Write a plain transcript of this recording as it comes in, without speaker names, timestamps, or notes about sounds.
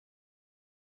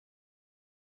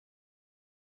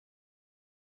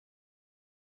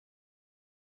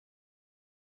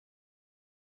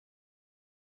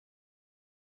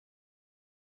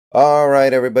All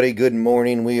right, everybody, good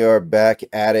morning. We are back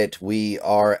at it. We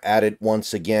are at it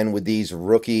once again with these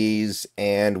rookies,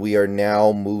 and we are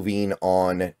now moving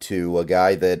on to a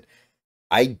guy that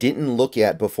I didn't look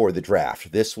at before the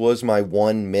draft. This was my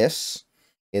one miss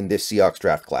in this Seahawks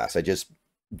draft class. I just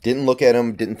didn't look at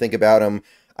him, didn't think about him.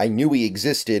 I knew he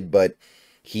existed, but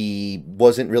he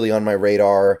wasn't really on my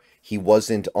radar. He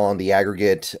wasn't on the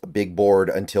aggregate big board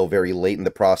until very late in the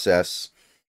process.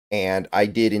 And I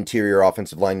did interior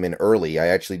offensive lineman early. I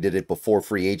actually did it before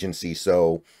free agency,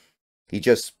 so he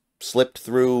just slipped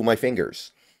through my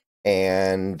fingers.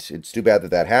 And it's too bad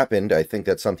that that happened. I think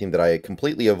that's something that I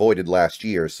completely avoided last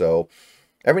year, so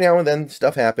every now and then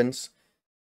stuff happens.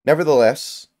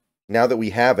 Nevertheless, now that we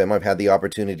have him, I've had the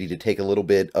opportunity to take a little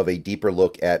bit of a deeper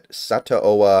look at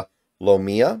Sataoa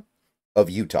Laumea of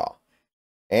Utah.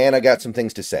 And I got some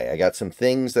things to say. I got some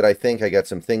things that I got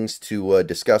some things to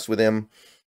discuss with him.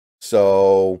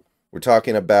 So we're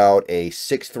talking about a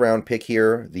 6th round pick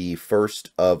here, the first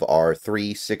of our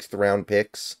 3 6th round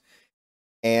picks.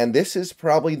 And this is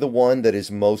probably the one that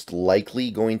is most likely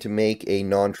going to make a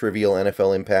non-trivial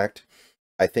NFL impact.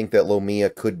 I think that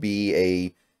Laumea could be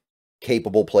a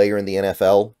capable player in the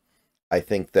NFL. I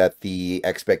think that the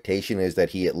expectation is that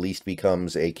he at least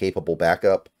becomes a capable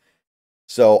backup.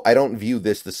 So I don't view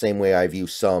this the same way I view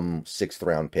some 6th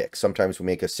round picks. Sometimes we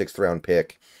make a 6th round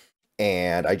pick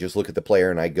and I just look at the player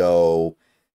and I go,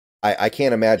 I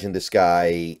can't imagine this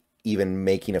guy even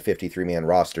making a 53-man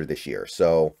roster this year.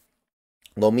 So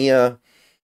Laumea,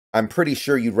 I'm pretty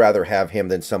sure you'd rather have him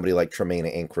than somebody like Tremaine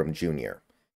Ankrum Jr.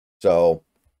 So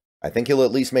I think he'll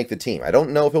at least make the team. I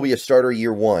don't know if he'll be a starter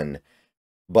year one,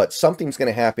 but something's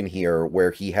going to happen here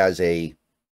where he has a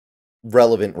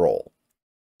relevant role.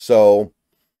 So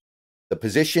the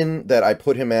position that I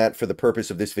put him at for the purpose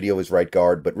of this video is right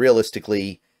guard, but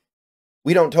realistically,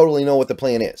 we don't totally know what the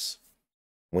plan is.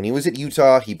 When he was at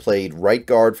Utah, he played right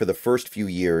guard for the first few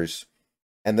years,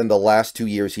 and then the last 2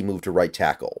 years he moved to right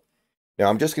tackle.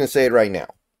 Now, I'm just going to say it right now.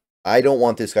 I don't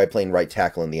want this guy playing right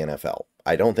tackle in the NFL.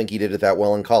 I don't think he did it that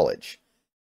well in college.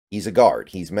 He's a guard.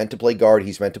 He's meant to play guard.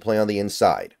 He's meant to play on the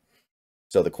inside.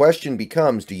 So the question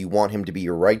becomes, do you want him to be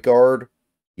your right guard? Do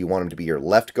you want him to be your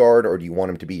left guard? Or do you want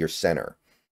him to be your center?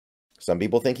 Some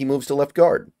people think he moves to left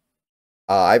guard.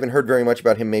 I haven't heard very much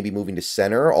about him maybe moving to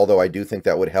center, although I do think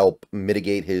that would help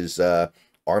mitigate his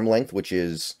arm length, which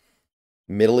is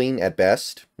middling at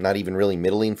best, not even really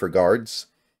middling for guards.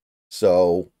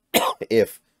 So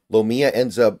if Laumea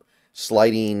ends up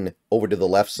sliding over to the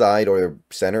left side or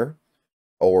center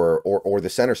or the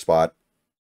center spot,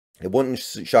 it wouldn't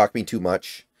shock me too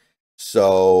much.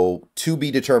 So to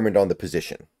be determined on the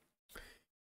position.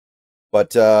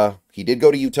 But he did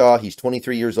go to Utah. He's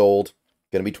 23 years old.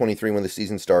 Going to be 23 when the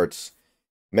season starts.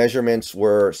 Measurements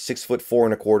were 6'4"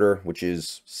 1/4", which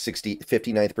is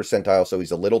 59th percentile, so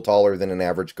he's a little taller than an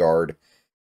average guard.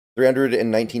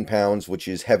 319 pounds, which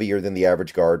is heavier than the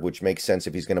average guard, which makes sense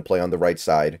if he's going to play on the right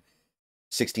side.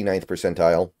 69th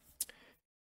percentile.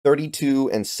 32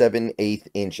 7/8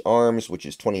 inch arms, which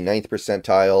is 29th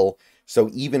percentile. So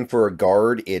even for a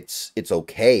guard, it's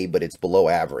okay, but it's below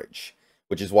average,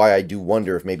 which is why I do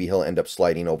wonder if maybe he'll end up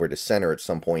sliding over to center at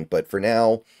some point. But for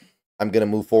now, I'm going to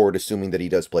move forward assuming that he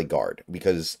does play guard,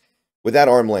 because with that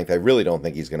arm length, I really don't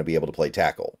think he's going to be able to play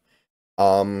tackle.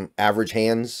 Average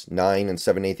hands, 9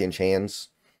 7/8 inch hands.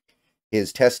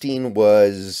 His testing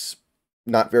was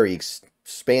not very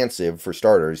expansive for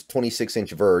starters.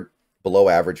 26-inch vert, below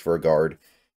average for a guard.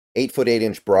 8'8"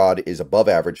 inch broad is above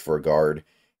average for a guard.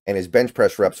 And his bench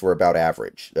press reps were about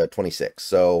average, 26.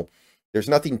 So there's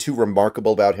nothing too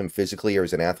remarkable about him physically or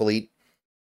as an athlete.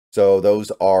 So those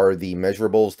are the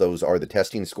measurables. Those are the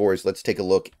testing scores. Let's take a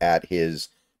look at his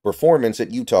performance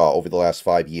at Utah over the last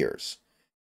 5 years.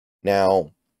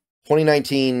 Now,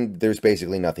 2019, there's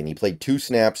basically nothing. He played 2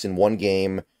 snaps in 1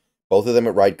 game, both of them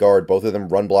at right guard, both of them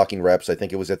run blocking reps. I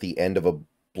think it was at the end of a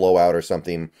blowout or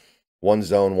something. 1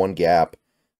 zone, 1 gap.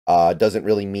 Doesn't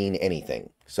really mean anything.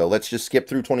 So let's just skip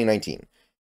through 2019.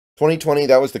 2020,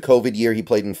 that was the COVID year. He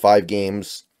played in 5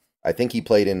 games. I think he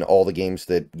played in all the games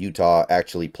that Utah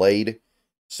actually played.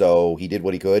 So he did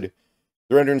what he could.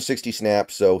 360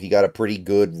 snaps, so he got a pretty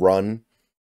good run.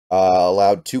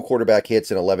 Allowed 2 quarterback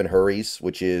hits and 11 hurries,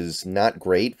 which is not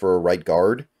great for a right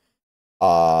guard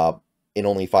in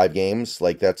only 5 games.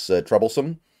 Like, that's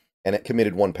troublesome. And it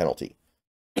committed 1 penalty.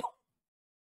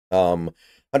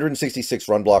 166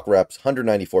 run block reps,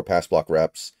 194 pass block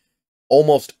reps.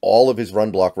 Almost all of his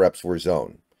run block reps were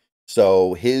zone.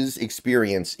 So his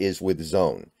experience is with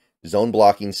zone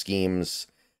blocking schemes,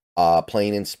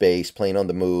 playing in space, playing on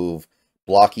the move,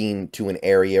 blocking to an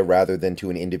area rather than to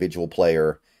an individual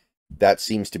player. that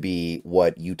seems to be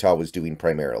what Utah was doing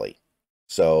primarily.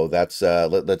 So that's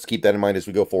let's keep that in mind as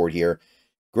we go forward here.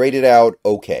 Graded out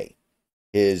okay.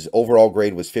 His overall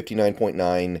grade was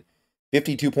 59.9,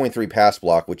 52.3 pass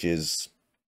block, which is,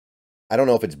 I don't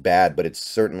know if it's bad, but it's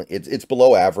certainly it's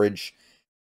below average.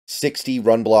 60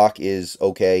 run block is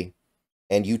okay.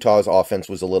 And Utah's offense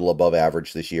was a little above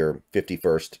average this year,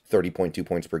 51st, 30.2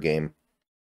 points per game.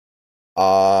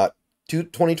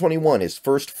 2021, his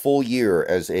first full year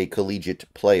as a collegiate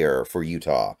player for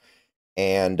Utah.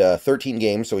 And 13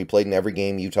 games, so he played in every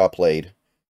game Utah played.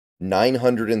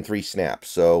 903 snaps,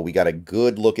 so we got a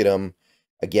good look at him.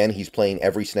 Again, he's playing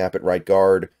every snap at right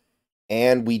guard.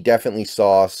 And we definitely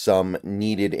saw some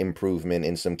needed improvement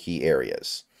in some key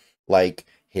areas, like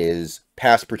his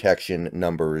pass protection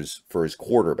numbers for his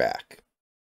quarterback.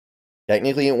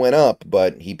 Technically, it went up,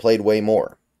 but he played way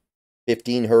more.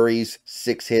 15 hurries,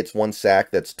 6 hits, 1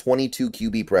 sack. That's 22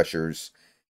 QB pressures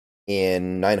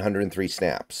in 903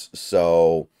 snaps.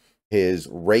 So his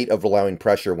rate of allowing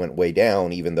pressure went way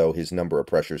down, even though his number of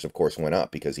pressures, of course, went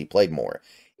up because he played more.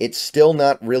 It's still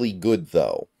not really good,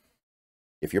 though.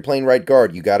 If you're playing right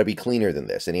guard, you got to be cleaner than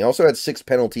this. And he also had 6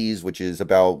 penalties, which is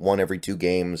about 1 every 2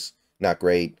 games. Not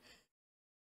great.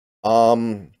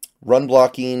 Run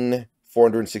blocking,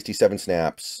 467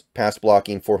 snaps. Pass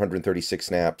blocking, 436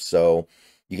 snaps. So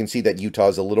you can see that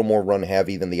Utah's a little more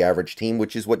run-heavy than the average team,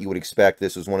 which is what you would expect.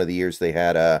 This was one of the years they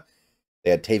had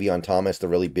Tavion Thomas, the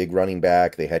really big running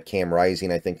back. They had Cam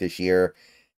Rising, I think, this year.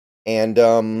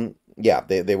 And, yeah,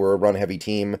 they were a run-heavy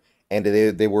team, and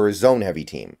they were a zone-heavy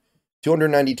team.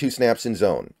 292 snaps in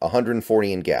zone,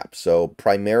 140 in gap. So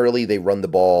primarily they run the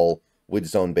ball with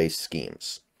zone-based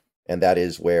schemes. And that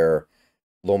is where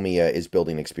Laumea is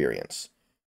building experience.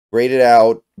 Graded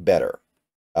out, better.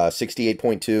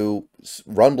 68.2.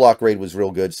 Run block grade was real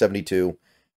good, 72.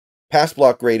 Pass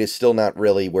block grade is still not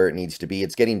really where it needs to be.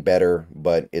 It's getting better,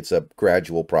 but it's a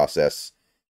gradual process.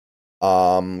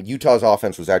 Utah's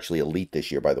offense was actually elite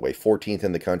this year, by the way. 14th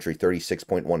in the country,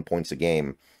 36.1 points a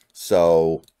game.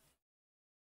 So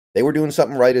they were doing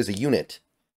something right as a unit.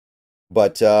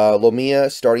 But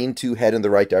Laumea starting to head in the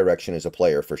right direction as a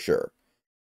player for sure.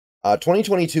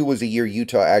 2022 was a year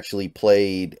Utah actually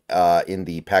played in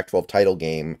the Pac-12 title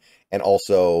game and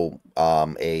also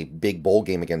a big bowl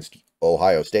game against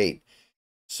Ohio State.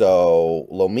 So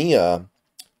Laumea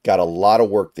got a lot of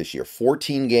work this year.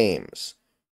 14 games,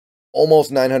 almost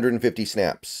 950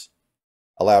 snaps,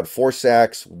 allowed 4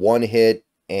 sacks, 1 hit,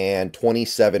 and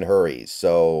 27 hurries.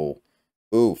 So,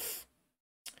 oof.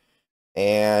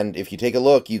 And if you take a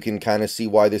look, you can kind of see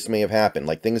why this may have happened.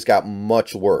 Like, things got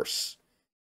much worse.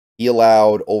 He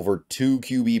allowed over 2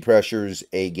 QB pressures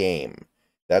a game.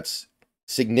 That's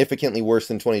significantly worse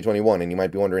than 2021, and you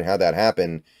might be wondering how that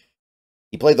happened.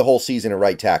 He played the whole season at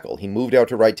right tackle. He moved out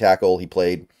to right tackle. He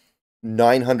played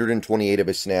 928 of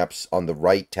his snaps on the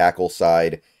right tackle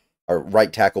side, or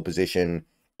right tackle position,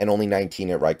 and only 19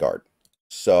 at right guard.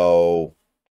 So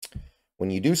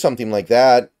when you do something like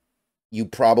that, you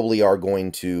probably are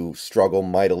going to struggle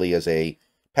mightily as a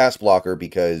pass blocker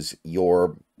because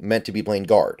you're meant to be playing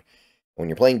guard. When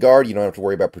you're playing guard, you don't have to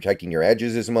worry about protecting your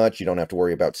edges as much. You don't have to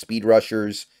worry about speed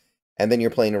rushers. And then you're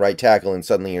playing a right tackle, and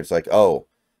suddenly it's like,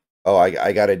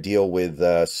 I got to deal with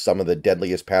some of the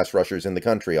deadliest pass rushers in the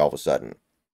country all of a sudden.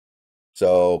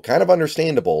 So, kind of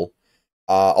understandable.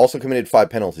 Also committed 5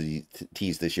 penalties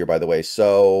this year, by the way.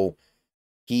 So,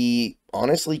 he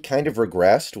honestly kind of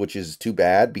regressed, which is too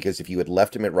bad, because if you had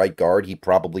left him at right guard, he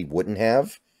probably wouldn't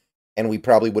have. And we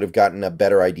probably would have gotten a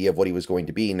better idea of what he was going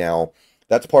to be. Now,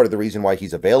 that's part of the reason why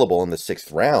he's available in the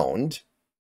 6th round.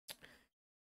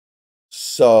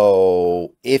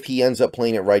 So, if he ends up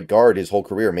playing at right guard his whole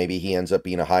career, maybe he ends up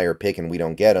being a higher pick and we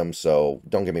don't get him. So,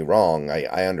 don't get me wrong.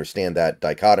 I understand that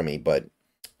dichotomy, but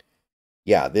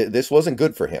yeah, this wasn't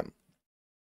good for him.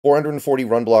 440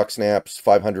 run block snaps,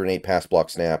 508 pass block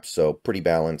snaps, so pretty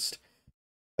balanced.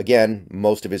 Again,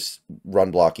 most of his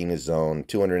run blocking is zone,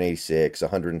 286,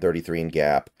 133 in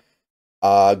gap.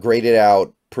 Graded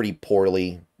out pretty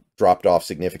poorly, dropped off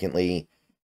significantly,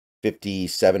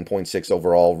 57.6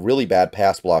 overall, really bad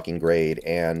pass blocking grade,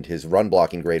 and his run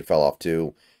blocking grade fell off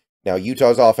too. Now,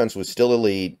 Utah's offense was still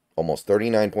elite, almost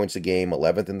 39 points a game,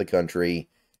 11th in the country.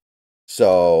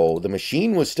 So the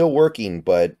machine was still working,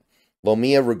 but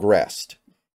Laumea regressed,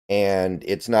 and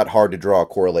it's not hard to draw a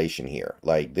correlation here.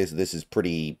 Like, this is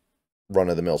pretty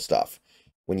run-of-the-mill stuff.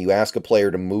 When you ask a player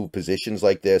to move positions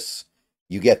like this,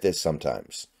 you get this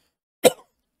sometimes.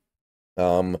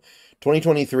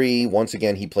 2023, once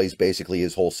again, he plays basically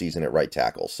his whole season at right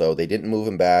tackle. So they didn't move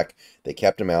him back. They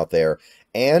kept him out there.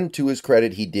 And to his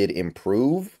credit, he did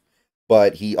improve,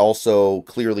 but he also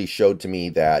clearly showed to me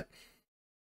that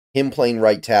him playing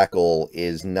right tackle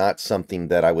is not something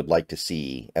that I would like to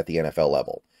see at the NFL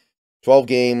level. 12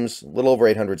 games, a little over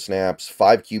 800 snaps,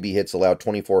 5 QB hits allowed,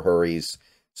 24 hurries.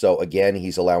 So again,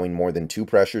 he's allowing more than 2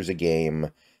 pressures a game.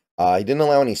 He didn't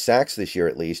allow any sacks this year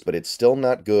at least, but it's still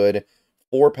not good.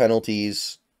 4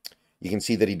 penalties. You can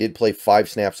see that he did play 5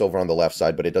 snaps over on the left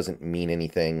side, but it doesn't mean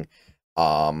anything.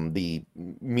 The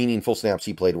meaningful snaps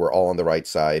he played were all on the right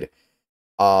side.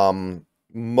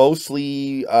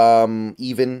 Mostly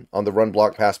even on the run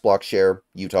block, pass block share.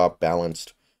 Utah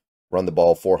balanced. Run the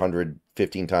ball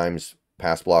 415 times,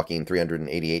 pass blocking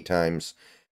 388 times.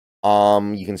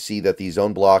 You can see that the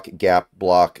zone block, gap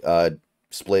block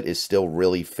split is still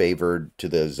really favored to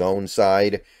the zone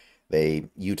side.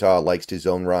 Utah likes to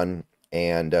zone run,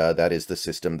 and that is the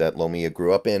system that Laumea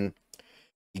grew up in.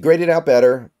 He graded out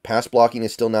better. Pass blocking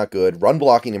is still not good. Run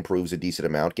blocking improves a decent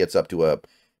amount, gets up to a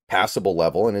passable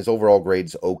level, and his overall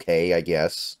grade's okay, I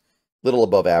guess. Little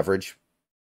above average.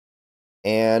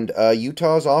 And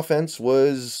Utah's offense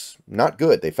was not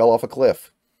good. They fell off a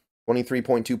cliff.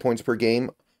 23.2 points per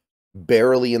game.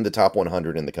 Barely in the top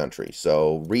 100 in the country.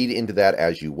 So read into that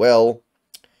as you will.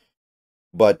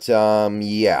 But,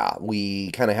 yeah,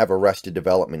 we kind of have arrested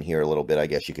development here a little bit, I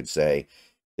guess you could say.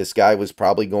 This guy was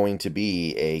probably going to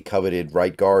be a coveted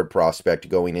right guard prospect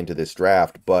going into this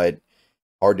draft, but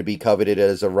hard to be coveted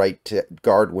as a right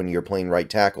guard when you're playing right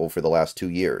tackle for the last 2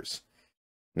 years.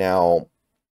 Now,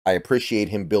 I appreciate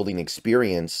him building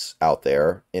experience out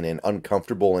there in an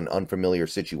uncomfortable and unfamiliar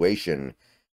situation,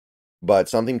 but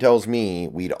something tells me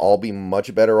we'd all be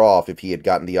much better off if he had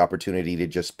gotten the opportunity to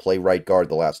just play right guard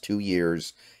the last 2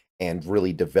 years and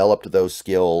really developed those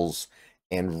skills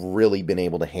and really been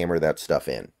able to hammer that stuff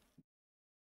in.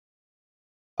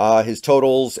 His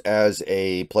totals as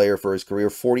a player for his career: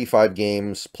 45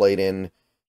 games played in,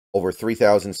 over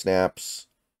 3,000 snaps,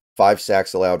 5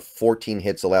 sacks allowed, 14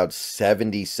 hits allowed,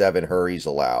 77 hurries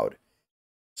allowed.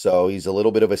 So he's a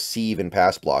little bit of a sieve in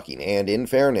pass blocking. And in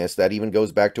fairness, that even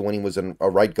goes back to when he was a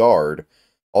right guard.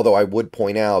 Although I would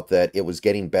point out that it was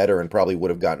getting better and probably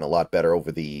would have gotten a lot better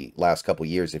over the last couple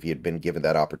years if he had been given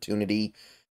that opportunity.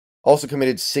 Also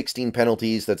committed 16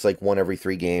 penalties. That's like 1 every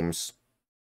 3 games.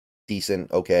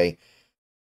 Decent, okay.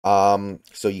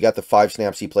 So you got the 5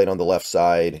 snaps he played on the left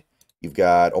side. You've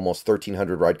got almost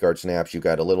 1,300 right guard snaps. You've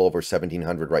got a little over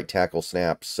 1,700 right tackle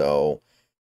snaps. So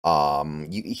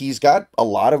he's got a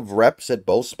lot of reps at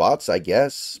both spots, I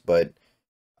guess. But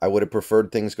I would have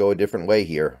preferred things go a different way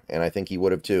here. And I think he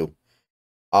would have too.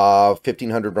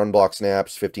 1,500 run block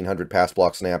snaps, 1,500 pass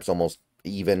block snaps, almost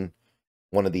even.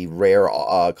 One of the rare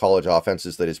college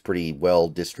offenses that is pretty well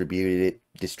distributed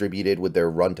with their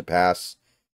run to pass.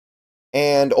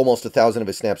 And almost 1,000 of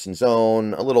his snaps in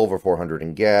zone, a little over 400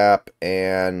 in gap,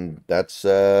 and that's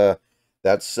Sataoa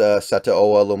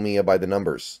Laumea by the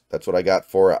numbers. That's what I got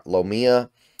for Laumea.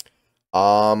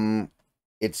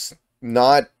 It's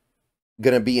not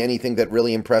going to be anything that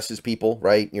really impresses people,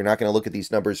 right? You're not going to look at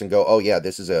these numbers and go, oh yeah,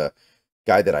 this is a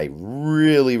guy that I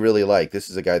really, really like. This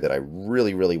is a guy that I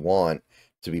really, really want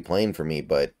to be playing for me,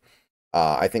 but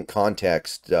I think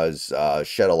context does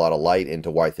shed a lot of light into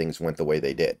why things went the way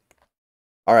they did.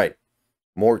 All right,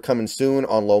 more coming soon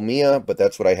on Laumea, but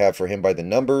that's what I have for him by the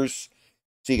numbers.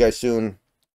 See you guys soon.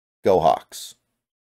 Go Hawks.